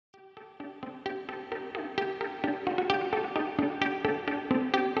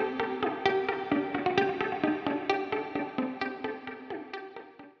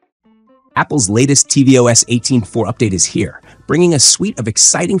Apple's latest tvOS 18.4 update is here, bringing a suite of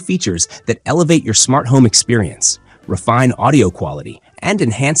exciting features that elevate your smart home experience, refine audio quality, and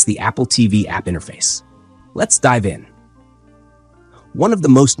enhance the Apple TV app interface. Let's dive in. One of the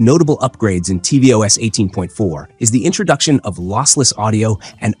most notable upgrades in tvOS 18.4 is the introduction of lossless audio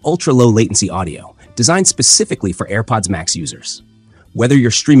and ultra-low latency audio, designed specifically for AirPods Max users. Whether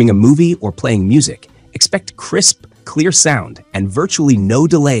you're streaming a movie or playing music, expect crisp, clear sound and virtually no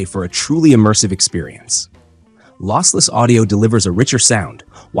delay for a truly immersive experience. Lossless audio delivers a richer sound,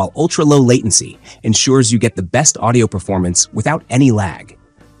 while ultra-low latency ensures you get the best audio performance without any lag,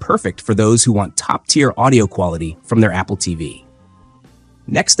 perfect for those who want top-tier audio quality from their Apple TV.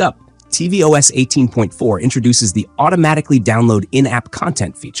 Next up, tvOS 18.4 introduces the automatically download in-app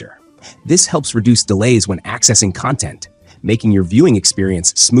content feature. This helps reduce delays when accessing content, making your viewing experience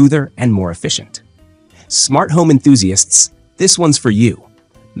smoother and more efficient. Smart home enthusiasts, this one's for you.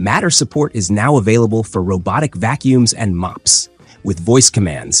 Matter support is now available for robotic vacuums and mops. With voice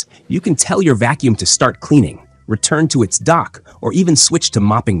commands, you can tell your vacuum to start cleaning, return to its dock, or even switch to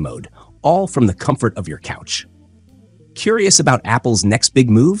mopping mode, all from the comfort of your couch. Curious about Apple's next big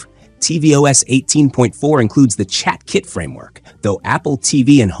move? tvOS 18.4 includes the Chat Kit framework, though Apple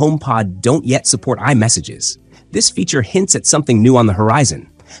TV and HomePod don't yet support iMessages. This feature hints at something new on the horizon,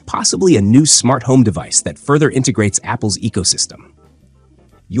 possibly a new smart home device that further integrates Apple's ecosystem.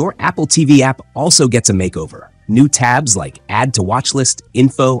 Your Apple TV app also gets a makeover. New tabs like Add to Watch List,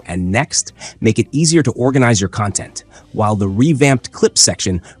 Info, and Next make it easier to organize your content, while the revamped Clips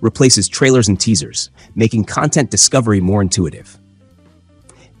section replaces trailers and teasers, making content discovery more intuitive.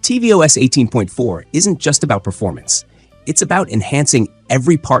 tvOS 18.4 isn't just about performance. It's about enhancing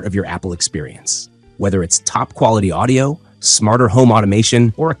every part of your Apple experience, whether it's top-quality audio, smarter home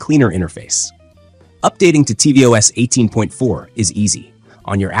automation, or a cleaner interface. Updating to tvOS 18.4 is easy.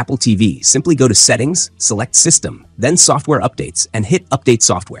 On your Apple TV, simply go to Settings, select System, then Software Updates, and hit Update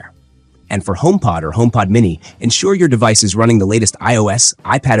Software. And for HomePod or HomePod Mini, ensure your device is running the latest iOS,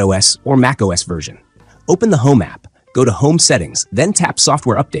 iPadOS, or macOS version. Open the Home app, go to Home Settings, then tap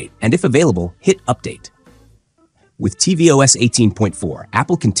Software Update, and if available, hit Update. With tvOS 18.4,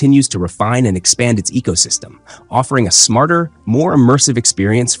 Apple continues to refine and expand its ecosystem, offering a smarter, more immersive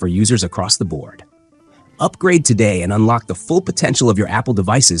experience for users across the board. Upgrade today and unlock the full potential of your Apple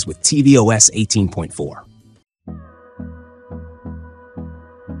devices with tvOS 18.4.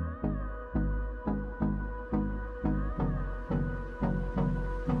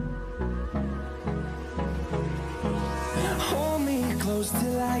 Hold me close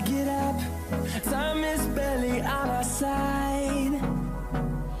till I get up. Time is barely on our side.